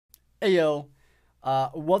Hey yo,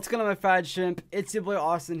 what's going on my fried shrimp? It's your boy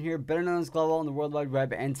Austin here, better known as Glowl on the World Wide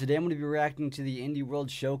Web, and today I'm going to be reacting to the Indie World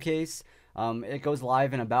Showcase. It goes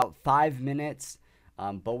live in about 5 minutes,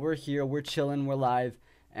 but we're here, we're chilling, we're live,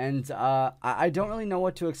 and I don't really know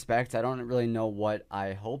what to expect. I don't really know what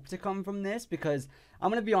I hope to come from this, because I'm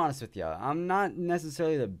going to be honest with you, I'm not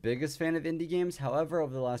necessarily the biggest fan of indie games. However,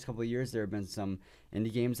 over the last couple of years, there have been some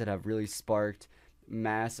indie games that have really sparked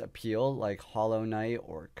mass appeal, like Hollow Knight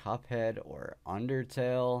or Cuphead or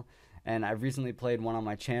Undertale, and I've recently played one on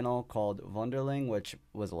my channel called Wonderling, which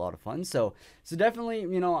was a lot of fun. So definitely,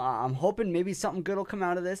 you know, I'm hoping maybe something good will come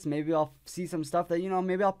out of this. Maybe I'll see some stuff that, you know,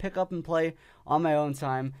 maybe I'll pick up and play on my own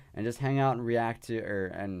time and just hang out and react to,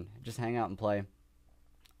 and just hang out and play.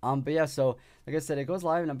 But yeah, so like I said, it goes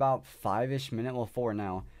live in about 5-ish minutes, well, 4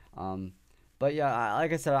 now. But yeah,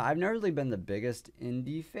 like I said, I've never really been the biggest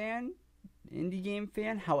indie game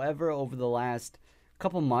fan. However, over the last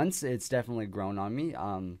couple months, it's definitely grown on me.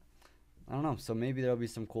 I don't know, so maybe there'll be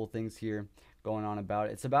some cool things here going on about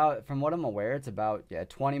it. It's about, from what I'm aware, it's about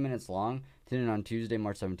 20 minutes long. Tune in on Tuesday,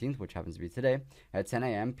 March 17th, which happens to be today, at 10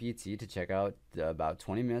 a.m. PT to check out about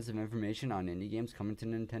 20 minutes of information on indie games coming to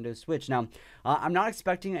Nintendo Switch. Now, I'm not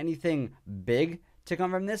expecting anything big to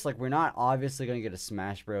come from this. Like, we're not obviously going to get a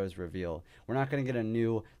Smash Bros. Reveal. We're not going to get a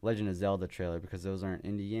new Legend of Zelda trailer, because those aren't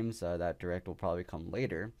indie games. That direct will probably come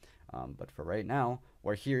later. But for right now,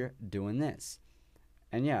 we're here doing this.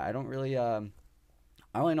 And yeah, I don't really know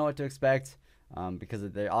what to expect,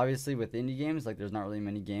 because they're obviously with indie games, like, there's not really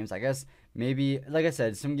many games. I guess maybe, like I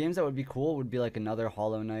said, some games that would be cool would be like another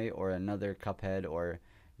Hollow Knight or another Cuphead or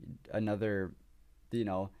another, you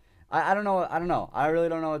know, I don't know. I really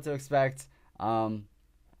don't know what to expect.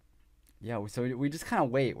 Yeah, so we just kind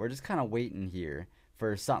of wait. We're just kind of waiting here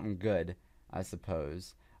for something good, I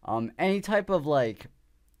suppose. Any type of, like,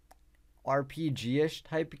 RPG-ish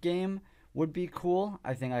type game would be cool.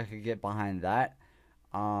 I think I could get behind that.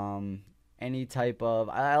 Any type of,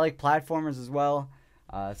 I like platformers as well,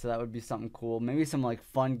 so that would be something cool. Maybe some, like,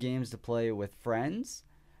 fun games to play with friends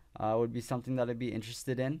would be something that I'd be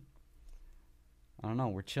interested in. I don't know,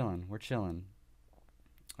 we're chilling.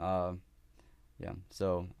 Yeah,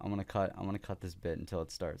 so I'm gonna cut this bit until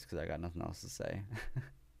it starts, because I got nothing else to say.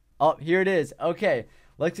 Oh, here it is. Okay,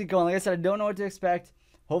 let's get going. Like I said, I don't know what to expect.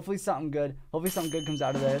 Hopefully something good. Hopefully something good comes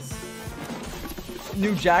out of this.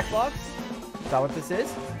 New Jackbox. Is that what this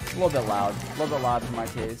is? A little bit loud. A little bit loud for my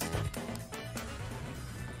taste.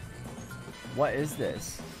 What is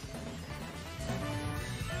this?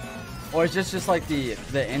 Or is this just like the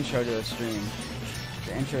intro to the stream?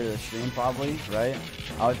 The intro to the stream, probably, right?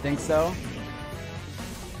 I would think so.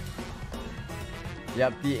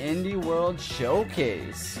 Yep, the Indie World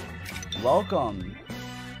Showcase. Welcome.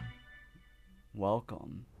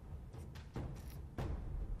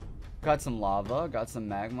 Got some lava, got some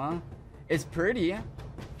magma. It's pretty.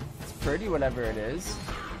 It's pretty, whatever it is.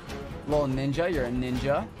 Little ninja, you're a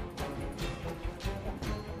ninja.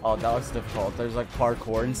 Oh, that looks difficult. There's like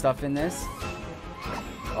parkour and stuff in this.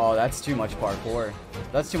 Oh, that's too much parkour.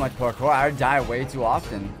 That's too much parkour. I would die way too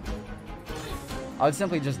often. I would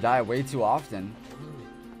simply just die way too often.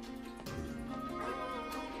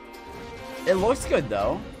 It looks good,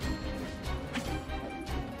 though.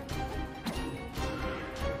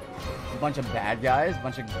 A bunch of bad guys, a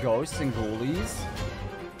bunch of ghosts and ghoulies.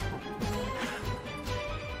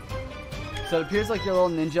 So it appears like you're a little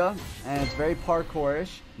ninja, and it's very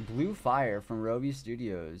parkourish. Blue Fire from Roby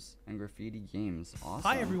Studios and Graffiti Games. Awesome.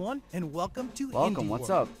 Hi everyone, and welcome to Welcome, Indie what's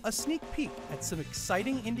World, up? a sneak peek at some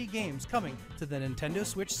exciting indie games coming to the Nintendo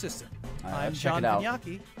Switch system. Right, I'm check John it out.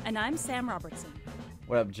 Vignacchi. And I'm Sam Robertson.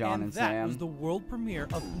 What up, John and that Sam? was the world premiere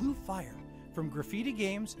of Blue Fire from Graffiti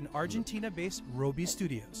Games and Argentina-based Roby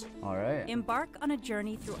Studios. All right. Embark on a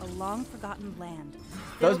journey through a long-forgotten land.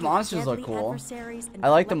 Those filled with monsters look deadly cool. adversaries and I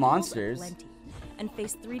like the collectibles monsters. aplenty, and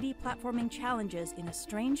face 3D platforming challenges in a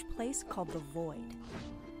strange place called the Void.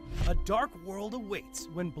 A dark world awaits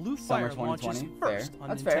when Blue Summer Fire launches 2020. first Fair. on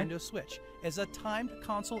That's Nintendo fair. Switch as a timed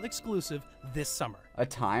console exclusive this summer. A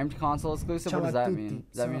timed console exclusive? What does that mean?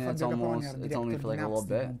 Does that mean it's only for like a little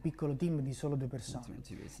bit? Un piccolo team di solo 2 persone.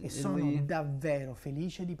 E sono Italy. davvero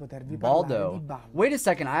felice di potervi parlare di Baldo. Baldo. Wait a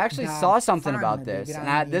second, I actually Da saw something fan about dei this, and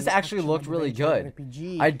grandi this actually looked really action-adventure good.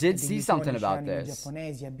 RPG I e did degli see something iconici about anime this.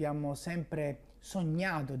 giapponesi, abbiamo sempre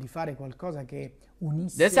sognato di fare qualcosa che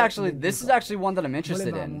unisse This is le actually one that I'm interested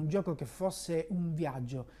Volevamo in. un gioco che fosse un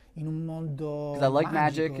viaggio in un mondo 'Cause I like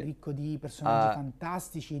magico, magic, ricco di personaggi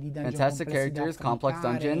fantastici, di dungeon fantastic complessi da characters, complex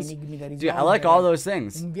affrontare, dungeons. enigmi da Dude, I like all risolvere. those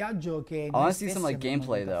things. Un viaggio che I noi want to see some stessi like avremmo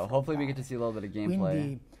gameplay voluto though. Hopefully we get to affrontare. see a little bit of gameplay.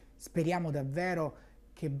 Quindi speriamo davvero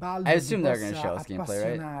che Baldo I ti assume they're gonna possa show us gameplay,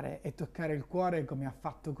 right? appassionare e toccare il cuore come ha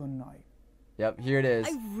fatto con noi. Yep, here it is.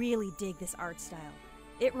 I really dig this art style.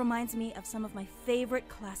 It reminds me of some of my favorite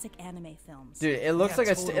classic anime films. Dude, it looks like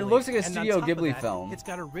it looks like a Studio Ghibli film. It's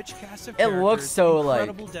got a rich cast of It looks characters, so, like,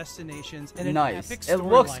 incredible destinations, and an nice. epic It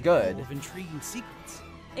looks storyline good. full of intriguing secrets.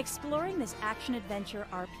 Exploring this action-adventure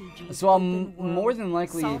RPG. So I'll open world, more than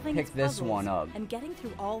likely solving pick its this puzzles, one up. And getting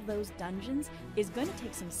through all those dungeons is going to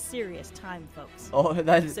take some serious time, folks. Oh,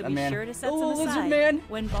 that's So a be man. sure to set Oh, some lizard aside man.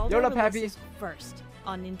 when Baldo Yo, what up, Happy? releases first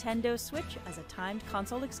on Nintendo Switch as a timed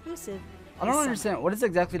console exclusive. I don't understand. What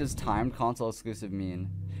exactly does timed console exclusive mean?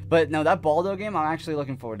 But no, that Baldo game, I'm actually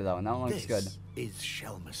looking forward to that one. That one looks good. This is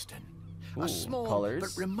Shelmerston, Ooh, a small colors.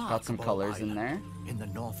 but remarkable Got some colors in island there. in the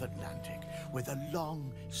North Atlantic with a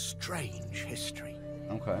long, strange history.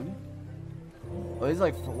 Okay. Well, these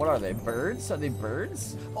like, what are they? Birds? Are they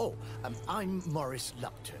birds? Oh, I'm Morris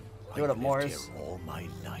Lupton. Hey, what up, I've lived Morris? here all my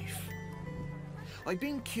life. I've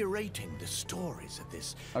been curating the stories of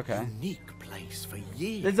this Okay. unique place for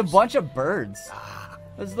years. There's a bunch of birds. Ah,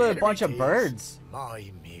 There's a here bunch it of is, birds.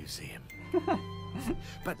 My museum.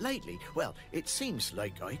 But lately, well, it seems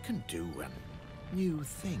like I can do new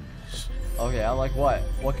things. Okay, I like what?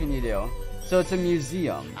 What can you do? So it's a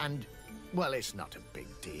museum. And, well, it's not a big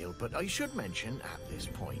deal, but I should mention at this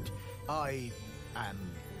point, I am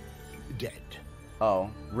dead.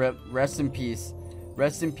 Oh, rip, rest in peace.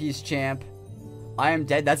 Rest in peace, champ. I am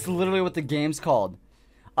dead. That's literally what the game's called.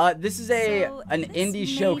 This is an indie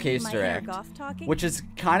showcase direct, which is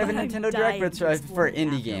kind of a Nintendo Direct, but it's for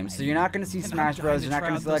indie games. So you're not going to see Smash Bros. You're not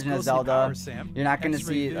going to see Legend of Zelda. You're not going to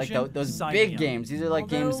see like those big games. These are like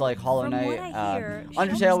games like Hollow Knight.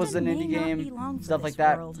 Undertale was an indie game. Stuff like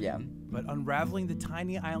that. Yeah. But unraveling the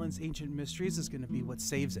tiny island's ancient mysteries is going to be what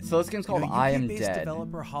saves it. So this game's called I Am UK-based Dead.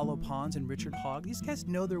 developer Hollow Ponds and Richard Hogg, these guys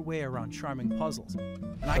know their way around charming puzzles.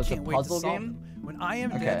 And I it's a can't wait to puzzle solve game? them when I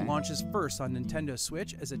Am Okay. Dead launches first on Nintendo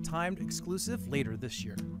Switch as a timed exclusive later this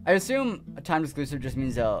year. I assume a timed exclusive just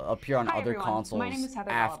means they'll appear on Hi, other everyone. consoles My name is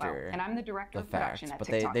Heather after Gallivo, and I'm the director the of production fact. at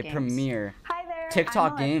But TikTok they Games. premiere Hi there,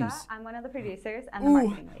 TikTok I'm Melissa. games. I'm one of the producers and the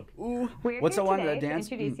marketing lead. Ooh. We're What's here the one today that dance?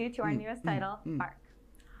 to introduce you to our newest title, Bark.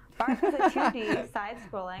 Bark is a 2D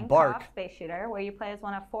side-scrolling Bark. co-op space shooter where you play as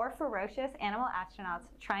one of 4 ferocious animal astronauts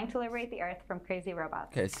trying to liberate the Earth from crazy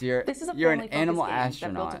robots. Okay, so This is a you're an family-focused animal game that builds a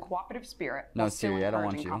astronaut. cooperative spirit No, while still Siri, I don't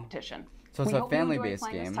want encouraging you. competition. So it's we a hope you enjoy family-based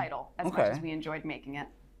playing game. This title as much Okay. as we enjoyed making it.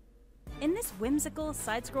 In this whimsical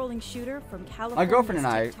side-scrolling shooter from California, My girlfriend and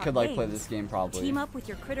I could like play this game probably. Team up with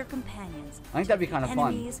your critter companions. I think that'd be defeat kinda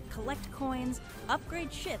fun. enemies, collect coins,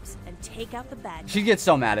 upgrade ships, and take out the bad guys. She'd get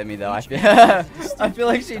so mad at me though. I feel I feel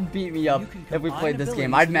like she'd beat me up You can if we combine played this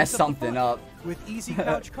game. abilities I'd mess to make up a something fun. up. With easy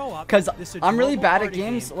couch co-op, Cause this I'm really adorable bad at party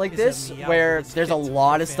games game like is a this meow where that's there's a fit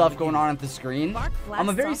lot for of stuff family going on gaming. at the screen. Bark I'm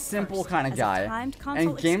a blasts very off simple first kind of as a guy, timed console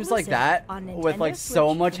and games like exclusive that on with like Nintendo so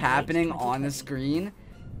Switch much in May happening on the 2020. screen,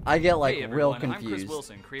 I get like Hey real everyone, I'm Chris confused.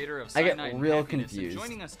 Wilson, creator of I get Cyanide and real Happiness, confused. And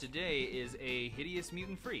joining us today is a hideous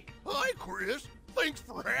mutant freak. Hi, Chris. Thanks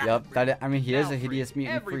for having Yep, me. I mean he is Now, a hideous freak,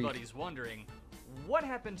 mutant freak. Everybody's wondering, what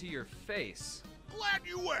happened to your face? Glad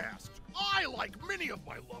you asked. I, like many of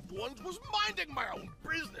my loved ones, was minding my own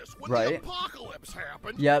business when Right. the apocalypse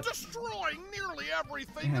happened, Yep. destroying nearly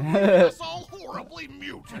everything that made us all horribly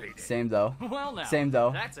mutated. Same though. Well now, Same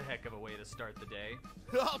though. that's a heck of a way to start the day.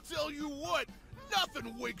 I'll tell you what,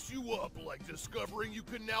 nothing wakes you up like discovering you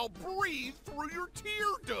can now breathe through your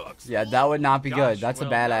tear ducts. Yeah, that would not be good. Gosh, That's a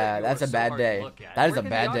well, bad now you that's are a so bad hard to day. look at. That is Where a can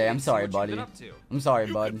bad the day. I'm audience see sorry, what you've buddy. been up to? I'm sorry,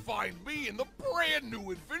 You bud. can find me in the brand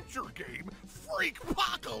new adventure game,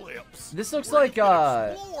 Freakpocalypse. This looks where like, you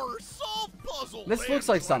can explore, solve puzzles, this looks and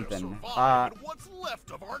like try to something. survive in what's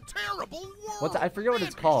left of our terrible world. I forget what And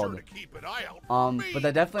it's be sure called. to keep an eye out for me. But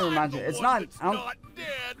that definitely I'm reminds me. the It's one not. that's I don't not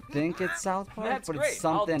dead. think it's South Park, That's but great. it's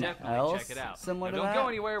something I'll definitely else check it out. similar Now, to don't that. go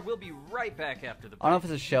anywhere. We'll be right back after the break. I don't know if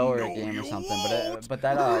it's a show or a No, game or you something, won't. but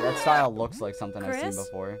that style looks like something I've Chris? seen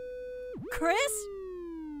before. Chris?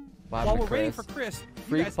 What While happened we're to waiting Chris? for Chris, you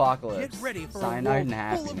Freak guys Apocalypse. get ready for Cyanide a world and full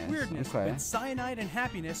Happiness. of weirdness. Okay. When Cyanide and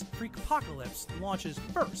Happiness Freakpocalypse launches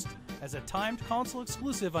first as a timed console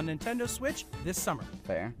exclusive on Nintendo Switch this summer.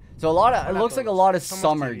 Fair. So a lot of it Hola a looks like a todos. lot of Somos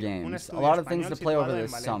summer Chile, un games, a estudio lot of things to español play over situado en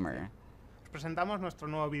this Valencia. summer. Os presentamos nuestro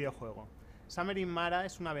nuevo videojuego. Summer in Mara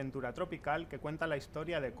es una aventura tropical que cuenta la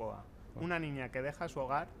historia de Koa, una niña que deja su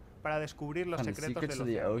hogar para descubrir los Kind of secretos secrets del of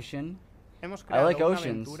the océano. ocean. Hemos I creado like una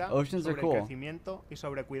oceans. aventura Oceans are sobre cool. el crecimiento y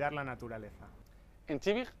sobre cuidar la naturaleza. En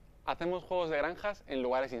Chivig hacemos juegos de granjas en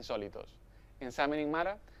lugares insólitos. En Summer in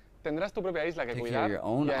Mara tendrás tu propia isla que Take care cuidar of your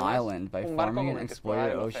own y además island by un barco farming con and el que explore explorar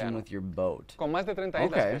the el ocean océano. with your boat. Con más de 30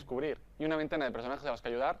 islas Okay. que descubrir y una veintena de personajes a los que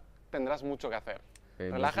ayudar, tendrás mucho que hacer.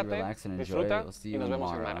 Very busy, Relájate, relax and enjoy. disfruta We'll see y you nos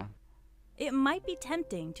vemos en tomorrow. Mara. It might be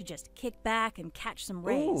tempting to just kick back and catch some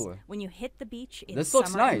rays Ooh. when you hit the beach in This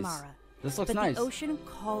looks summer in nice. Mara. This looks but nice. the ocean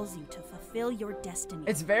calls you to fulfill your destiny.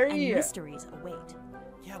 It's very- and mysteries await.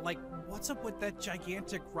 Yeah, like, what's up with that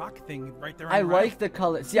gigantic rock thing right there on I the right? like the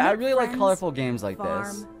color. See, I Meet really like friends, colorful games like this.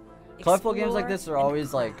 farm, Colorful games like explore, this are and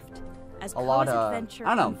always like craft. As a lot Poe's of. adventure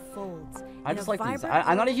I don't know. unfolds I in just a like these. vibrant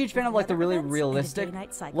I'm not a world huge fan of with like the weather really events and a realistic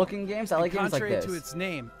day-night cycle. looking games. I like games like Contrary this. to its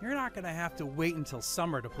name, you're not gonna have to wait until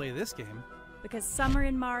summer to play this game. Because Summer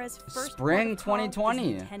in Mara's first Spring port of call is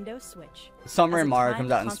 2020. Nintendo Switch. Summer As in a Mara timed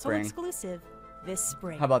comes out in console spring. exclusive this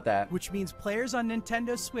spring. How about that? Which means players on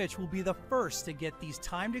Nintendo Switch will be the first to get these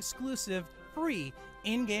timed exclusive, free,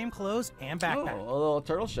 in-game clothes and Oh, backpack. a little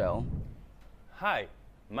turtle shell. Hi,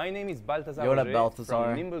 my name is Balthazar Yoda Rodriguez Balthazar.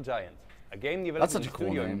 from Nimble Giant, a game That's development such a cool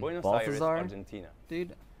studio name. in Buenos Balthazar? Aires, Argentina.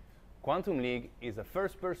 Dude. Quantum League is a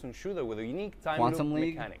first-person shooter with a unique time Quantum loop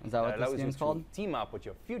League? mechanic Is that what that this allows you game's to called? team up with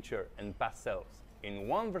your future and past selves in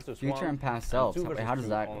 1 versus 1 Future and past selves. two Wait, versus how does 2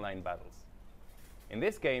 that- online battles. In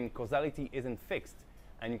this game, causality isn't fixed,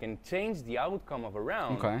 and you can change the outcome of a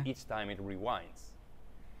round Okay. each time it rewinds.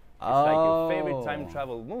 It's like your favorite time Oh.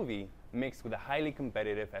 travel movie mixed with a highly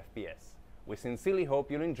competitive FPS. We sincerely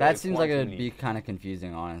hope you'll enjoy That seems like Quantum it'd League. be kind of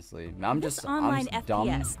confusing, honestly. This online I'm just dumb,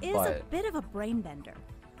 FPS is but a bit of a brain bender.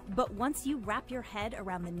 But once you wrap your head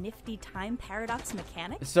around the nifty time paradox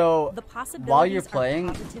mechanic, so the possibilities while you're are playing,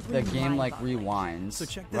 positively the game like mind-boggling. rewinds. So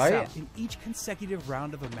check this right? out. In each consecutive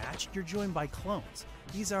round of a match, you're joined by clones.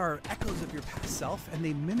 These are echoes of your past self, and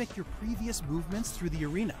they mimic your previous movements through the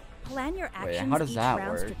arena. Plan your Wait, actions how does each that round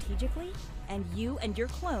work? strategically, and you and your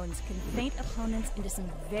clones can feint opponents into some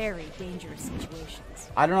very dangerous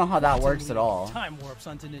situations. I don't know how that works at all. Time warps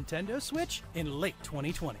onto Nintendo Switch in late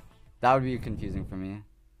 2020. That would be confusing for me.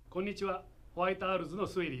 こんにちは、ホワイトアールズの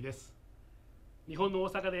スウェリーです。日本の大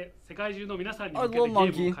阪で世界中の皆さんに Oh, 向 a けて little ゲー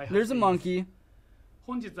ム monkey. を開発 There's して a います。 monkey.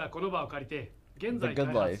 本日はこの場を借りて、現在 The 開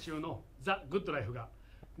Good 発中のザ・グッドライフが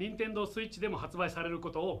Nintendo Switch でも発売される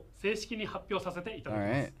ことを正式に発表させていただき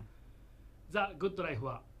ます。 Alright. ザ・グッドライフ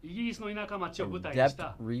はイギリスの田舎町を舞台に Depth し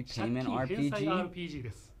た借 repayment 金返済 RPG RPG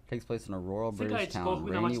です。 takes place in a rural 世界 British 一幸 town,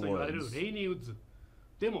 福な Rainy 町と言われる Woods. レイニーウッズ。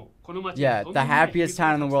でもこの町 Yeah, とん the でもない秘 happiest 密が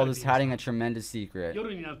town in the 隠さ world れ is ていました hiding a tremendous secret.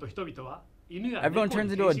 夜になると人々は犬や Everyone 猫に turns 変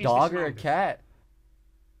into 身 a してし dog ま or う a んです。 cat.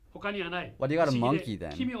 他にはない Why do you got a 不思議 monkey で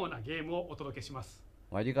then? 奇妙なゲームをお届けします。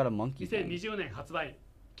 Why do you got a monkey then? 2020年発売。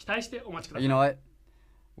期待してお待ちください。 You know what?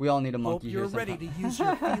 We all need a Hope monkey you're here ready to sometime. use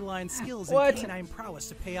your feline skills and What? canine prowess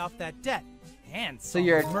to pay off that debt and So solve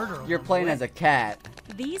you're murder. you're along the playing way. as a cat.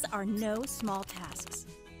 These are no small tasks.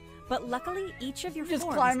 But luckily, each of your Just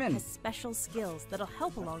forms climb in. has special skills that'll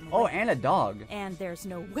help along the Oh, way. and a dog. And there's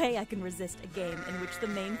no way I can resist a game in which the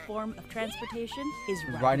main form of transportation is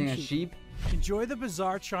Riding a sheep. Enjoy the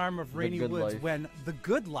bizarre charm of Rainy Good Woods Life. when The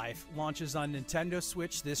Good Life launches on Nintendo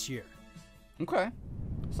Switch this year. Okay.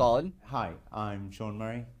 Solid. Hi, I'm Sean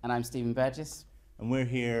Murray. And I'm Stephen Burgess. And we're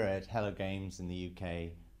here at Hello Games in the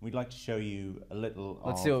UK. We'd like to show you a little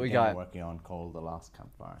Let's of see what the we game got. we're working on called The Last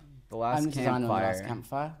Campfire. The Last I'm the designer on The Last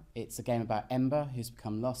Campfire. Campfire. It's a game about Ember, who's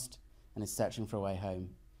become lost and is searching for a way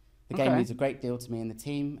home. The game Okay. means a great deal to me and the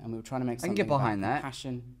team, and we were trying to make I can something get behind about that.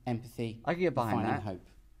 compassion, empathy, I can get behind and finding that. hope.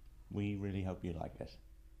 We really hope you like it.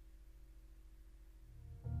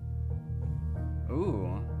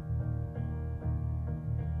 Ooh.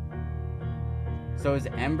 So is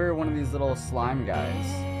Ember one of these little slime guys?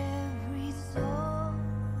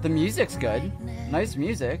 The music's good. Nice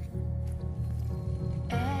music.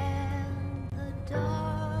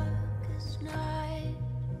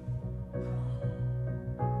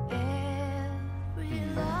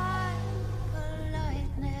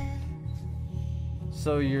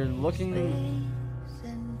 So you're looking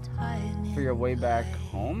for your way back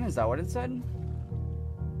home? Is that what it said?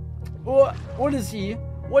 What is he?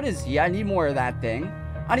 What is he? I need more of that thing.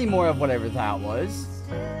 I need more of whatever that was.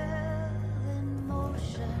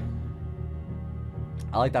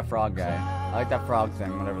 I like that frog guy. I like that frog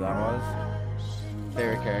thing, whatever that was.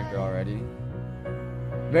 Favorite character already.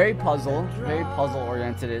 Very puzzle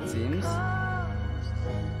oriented it seems.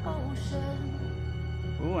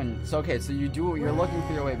 Ooh, and so okay, so you're looking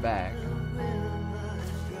for your way back.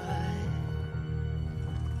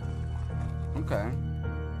 Okay.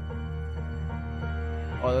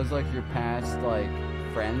 Oh, those like your past like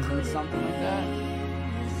friends and something like that.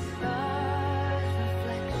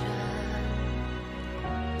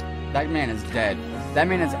 That man is dead. That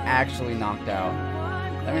man is actually knocked out.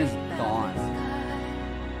 That man is gone.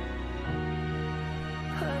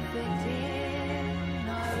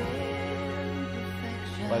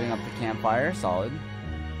 Lighting up the campfire, solid.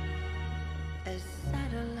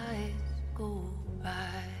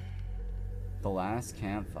 The Last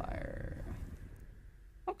Campfire.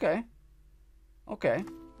 Okay. Okay.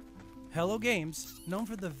 Hello Games, known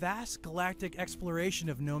for the vast galactic exploration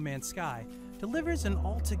of No Man's Sky, delivers an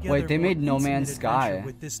altogether Wait, they more made No intimate Man's Sky adventure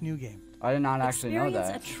with this new game. I did not actually know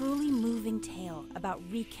that. Experience a truly moving tale about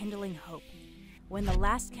rekindling hope when The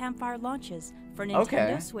Last Campfire launches for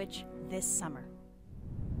Nintendo Switch this summer.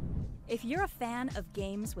 If you're a fan of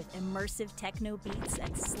games with immersive techno beats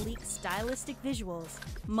and sleek stylistic visuals,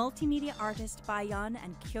 multimedia artist Bayon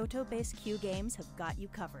and Kyoto-based Q Games have got you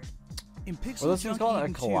covered. In Pixel Well, this Junk is called a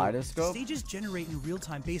Eden 2, kaleidoscope? stages generate in real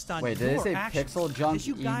time based on Wait, did your they say actions Pixel Junk as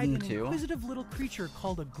you guide Eden an 2? inquisitive little creature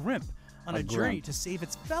called a Grimp on A a journey Grimp. to save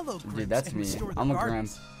its fellow Grimps Dude, that's and me. restore I'm their a Grimp.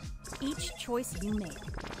 gardens. Each choice you make,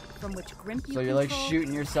 from which Grimp you So you're like control,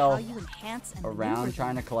 shooting yourself how you enhance and around maneuver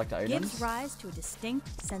trying to them, collect items? gives rise to a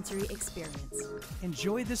distinct sensory experience.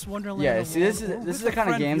 Enjoy this Wonderland. Yeah, see, this alone or is with the a kind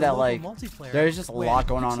of friend game via that local like multiplayer there's just a when lot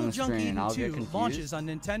going on Pixel the Junk screen, and Eden I'll 2 get confused. launches on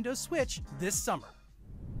Nintendo Switch this summer.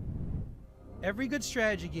 Every good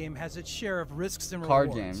strategy game has its share of risks and Card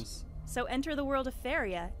rewards. games. So enter the world of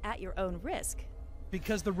Faria at your own risk.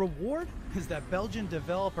 Because the reward is that Belgian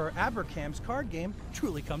developer Abercam's card game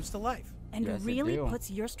truly comes to life. And really puts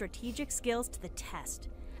your strategic skills to the test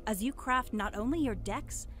as you craft not only your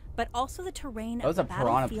decks, but also the terrain That was of a the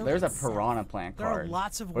piranha. battlefield There's a itself. piranha plant There card. are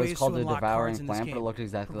lots of But ways it's called to the unlock devouring cards in this plant, game. but it looked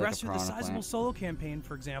exactly like a Progress through the piranha sizable plant. solo campaign,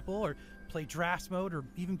 for example, or play drafts mode or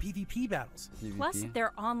even PvP battles. Plus, there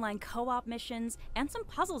are online co-op missions and some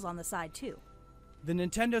puzzles on the side too. The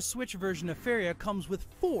Nintendo Switch version of Faria comes with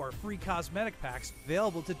 4 free cosmetic packs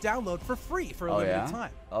available to download for free for a limited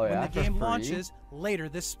time. Oh, yeah? When the For game free? launches later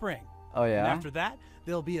this spring. Oh, yeah? And after that,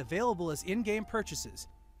 they'll be available as in-game purchases.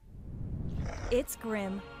 It's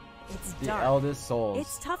grim. It's The dark. Eldest Souls.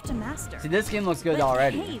 It's tough to master. See, this game looks good but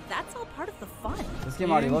already. Hey, that's all part of the fun. This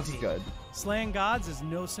game already looks Indeed. good. Slaying gods is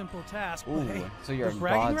no simple task. Ooh, but hey, so you're the a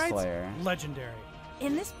bragging god rights, slayer. legendary.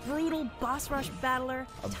 In this brutal boss rush battler,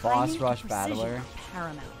 A timing boss and rush precision battler? are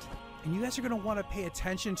paramount. And you guys are going to want to pay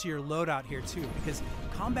attention to your loadout here too, because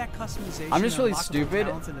combat customization, I'm just really unlockable stupid.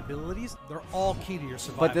 talents and abilities, they're all key to your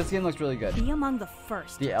survival. But this game looks really good. Be among the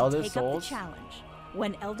first The to Eldest take Souls? up the challenge.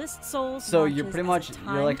 When Eldest Souls So you're launches pretty as much a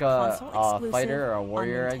you're like timed a console-exclusive fighter or a on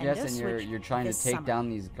warrior, I guess, Nintendo and you're Switch trying to this take summer. down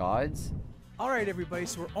these gods. All right, everybody,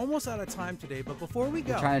 so we're almost out of time today, but before we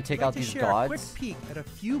go, trying to take I'd like out to these share a quick gods? peek at a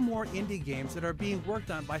few more indie games that are being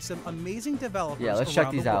worked on by some amazing developers. Yeah, let's check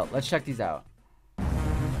around these the world. out. Let's check these out. I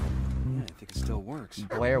think it still works.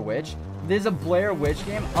 Blair Witch. There's a Blair Witch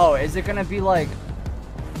game. Oh, is it gonna be like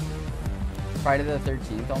Friday the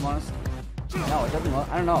 13th almost? No, it doesn't look.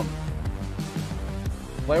 I don't know.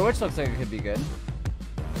 Blair Witch looks like it could be good.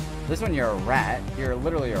 This one, you're a rat. You're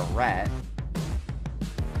literally a rat.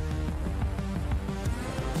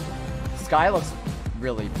 Sky looks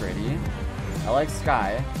really pretty. I like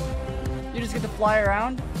Sky. You just get to fly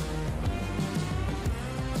around.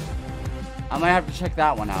 I might have to check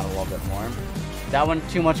that one out a little bit more. That one,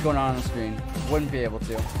 too much going on the screen. Wouldn't be able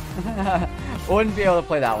to. Wouldn't be able to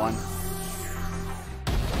play that one.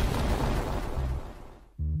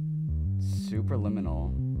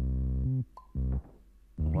 Superliminal.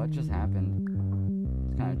 What just happened?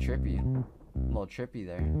 It's kind of trippy. A little trippy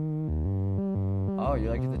there. Oh, you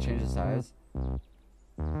like it to change the size?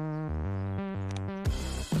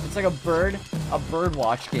 It's like a bird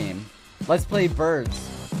watch game. Let's play birds.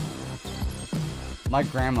 My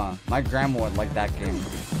grandma would like that game.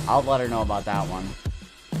 I'll let her know about that one.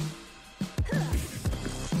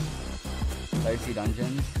 Dicey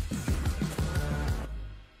Dungeons.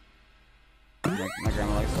 My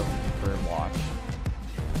grandma likes to bird watch.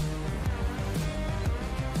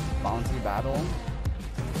 Bouncy Battle.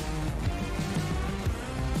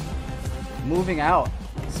 Moving Out.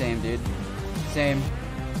 Same, dude. Same.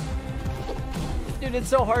 Dude, it's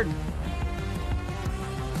so hard.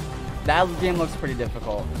 That game looks pretty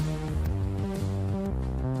difficult.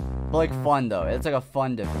 But like fun though. It's like a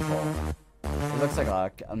fun difficult. It looks like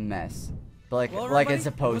a mess. But like Well, like it's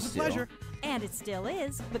everybody, supposed it was a to. pleasure. And it still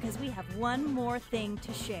is, because we have one more thing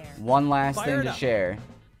to share. One last Fire thing it to up. share.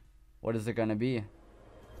 What is it gonna be?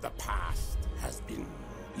 The past has been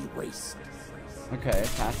erased. Okay,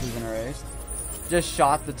 past has been erased. Just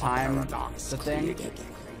shot the time, the thing.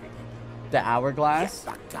 The hourglass.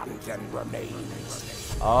 The Gungeon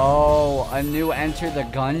remains. Oh, a new Enter the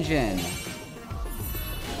Gungeon.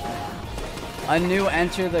 A new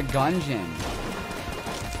Enter the Gungeon.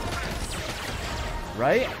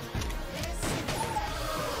 Right?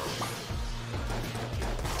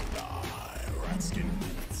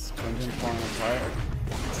 Gungeon falling apart.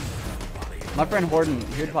 My friend Horton,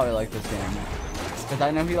 he'd probably like this game. Because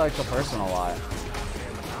I know he likes the person a lot.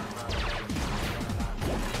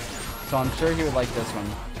 so I'm sure he would like this one.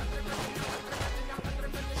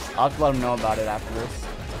 I'll have to let him know about it after this.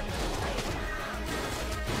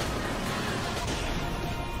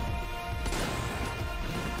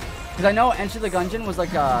 Because I know Enter the Gungeon was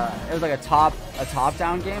like a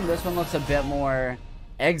top-down game. This one looks a bit more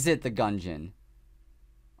Exit the Gungeon.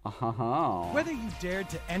 Whether you dared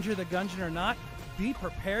to enter the Gungeon or not, be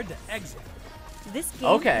prepared to exit. This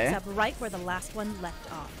game picks up right where the last one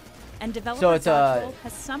left off. And developer Glowl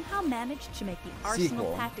has somehow managed to make the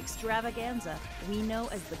arsenal-packed extravaganza we know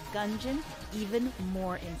as the Gungeon even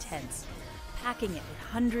more intense, packing it with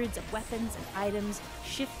hundreds of weapons and items,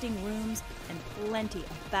 shifting rooms, and plenty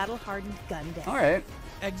of battle-hardened gun death. All right.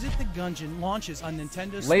 Exit the Gungeon launches on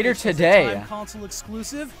Nintendo Switch later as a today. time console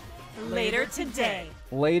exclusive. Later today.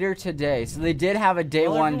 Later today. So they did have a day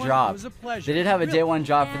one drop. It was a pleasure. They did have a day one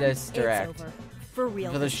drop for this direct. It's over. For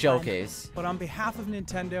real. For the showcase. But on behalf of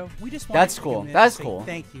Nintendo, we just want That's to cool. say That's cool.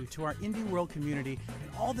 Thank you to our indie world community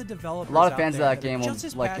and all the developers. A lot of out fans of there that game are will just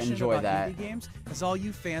as like passionate enjoy about that. indie games as all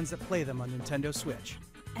you fans that play them on Nintendo Switch.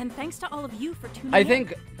 And thanks to all of you for tuning in. I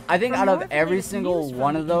think For out more of every latest single news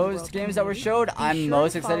one from of the those World games that were community, showed, be I'm sure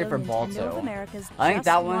most to excited for follow Nintendo of Balto. America's I think just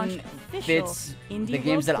that one launched official fits Indie the World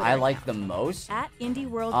games that I Twitter like the most. At Indie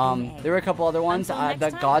World NA. There were a couple other ones. Until next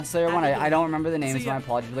The time, Godslayer one, have a I good don't one. remember the names, See my ya.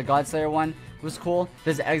 apologies. But the Godslayer one was cool.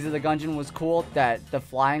 This Exit the Gungeon was cool. The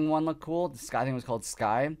flying one looked cool. The Sky thing was called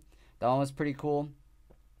Sky. That one was pretty cool.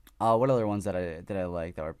 What other ones that I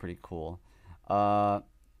like that were pretty cool?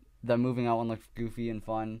 The moving out one looked goofy and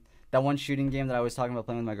fun. That one shooting game that I was talking about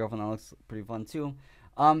playing with my girlfriend, that looks pretty fun too.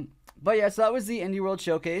 But yeah, so that was the Indie World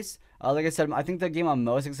Showcase. Like I said, I think the game I'm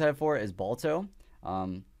most excited for is Balto.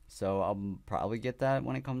 So I'll probably get that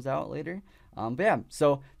when it comes out later. But yeah,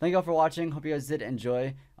 so thank you all for watching. Hope you guys did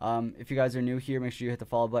enjoy. If you guys are new here, make sure you hit the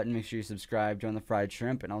follow button. Make sure you subscribe, join the Fried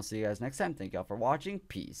Shrimp, and I'll see you guys next time. Thank you all for watching.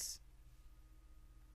 Peace.